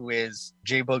Sheldon, who is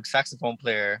J-Bug saxophone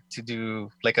player, to do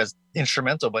like a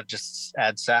instrumental, but just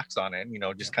add sax on it, you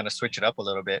know, just kind of switch it up a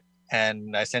little bit.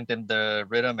 And I sent him the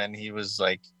rhythm, and he was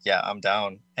like, yeah, I'm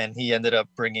down. And he ended up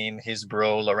bringing his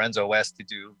bro Lorenzo West to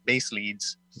do bass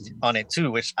leads on it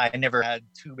too, which I never had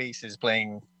two basses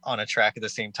playing on a track at the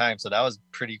same time. So that was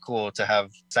pretty cool to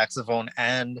have saxophone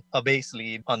and a bass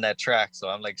lead on that track. So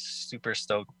I'm like super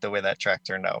stoked the way that track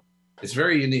turned out. It's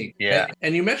very unique. Yeah.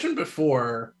 And you mentioned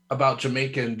before about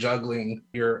Jamaican juggling.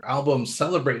 Your album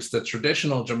celebrates the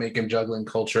traditional Jamaican juggling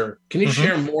culture. Can you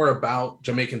share more about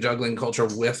Jamaican juggling culture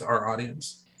with our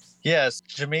audience? Yes.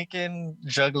 Jamaican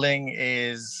juggling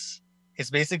it's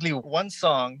basically one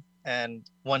song and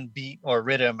one beat or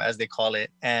rhythm, as they call it.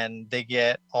 And they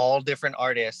get all different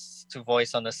artists to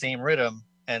voice on the same rhythm.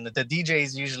 And the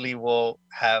DJs usually will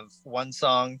have one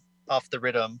song off the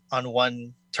rhythm on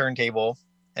one turntable.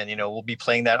 And, you know, we'll be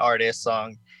playing that artist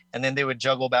song. And then they would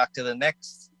juggle back to the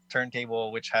next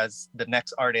turntable, which has the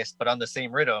next artist, but on the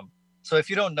same rhythm. So if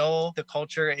you don't know the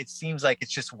culture, it seems like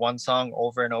it's just one song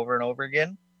over and over and over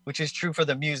again. which is true for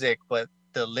the music, but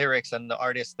the lyrics and the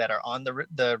artists that are on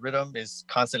the rhythm is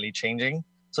constantly changing.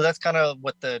 So that's kind of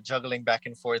what the juggling back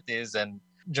and forth is. And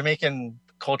Jamaican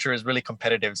culture is really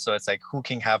competitive. So it's like who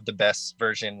can have the best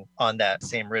version on that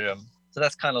same rhythm. So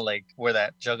that's kind of like where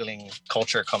that juggling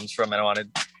culture comes from.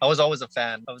 And I was always a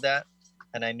fan of that.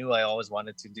 And I knew I always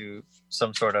wanted to do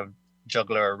some sort of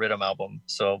juggler or rhythm album.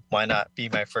 So why not be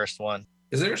my first one?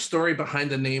 Is there a story behind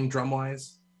the name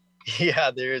Drumwise?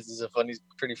 Yeah, there is. It's a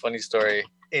pretty funny story.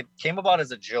 It came about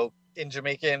as a joke in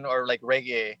Jamaican or like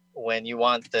reggae. When you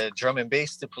want the drum and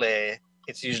bass to play,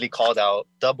 it's usually called out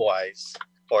dubwise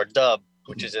or dub,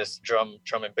 which is just drum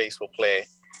and bass will play.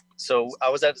 So I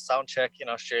was at a sound check in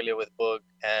Australia with Boog,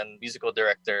 and musical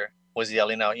director was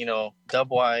yelling out,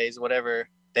 dubwise, whatever.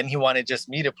 Then he wanted just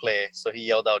me to play, so he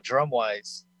yelled out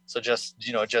drumwise. So just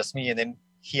me, and then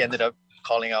he ended up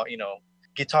calling out,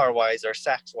 guitar wise or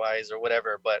sax wise or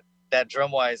whatever. But that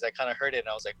drum wise, I kind of heard it and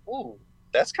I was like, ooh,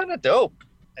 that's kind of dope.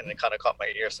 And it kind of caught my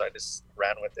ear, so I just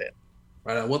ran with it.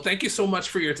 Right on. Well, thank you so much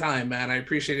for your time, man. I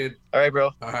appreciate it. All right,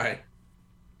 bro. All right.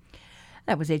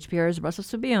 That was HPR's Russell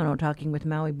Subiano talking with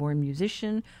Maui-born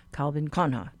musician Calvin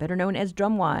Conha, better known as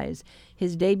Drumwise.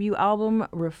 His debut album,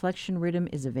 Reflection Rhythm,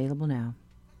 is available now.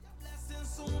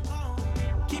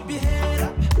 Keep your head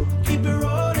up, keep it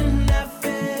rolling, that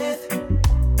faith.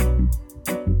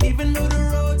 Even though the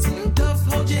road's tough,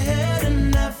 hold your head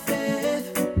in that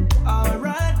faith. All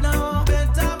right now,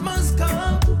 better must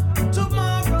come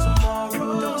tomorrow.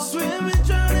 Don't swim and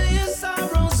drown in your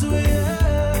sorrow, so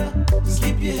yeah, just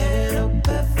keep your head up,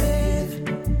 that faith.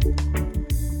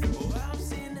 Oh, I'm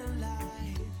seeing the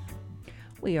light.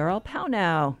 We are all POW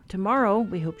now. Tomorrow,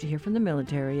 we hope to hear from the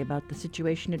military about the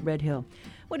situation at Red Hill.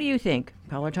 What do you think?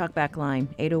 Call our talkback line,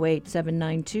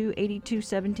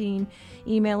 808-792-8217.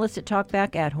 Email us at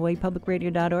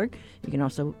talkback@hawaiipublicradio.org. You can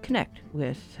also connect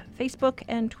with Facebook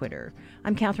and Twitter.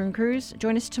 I'm Catherine Cruz.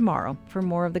 Join us tomorrow for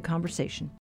more of the conversation.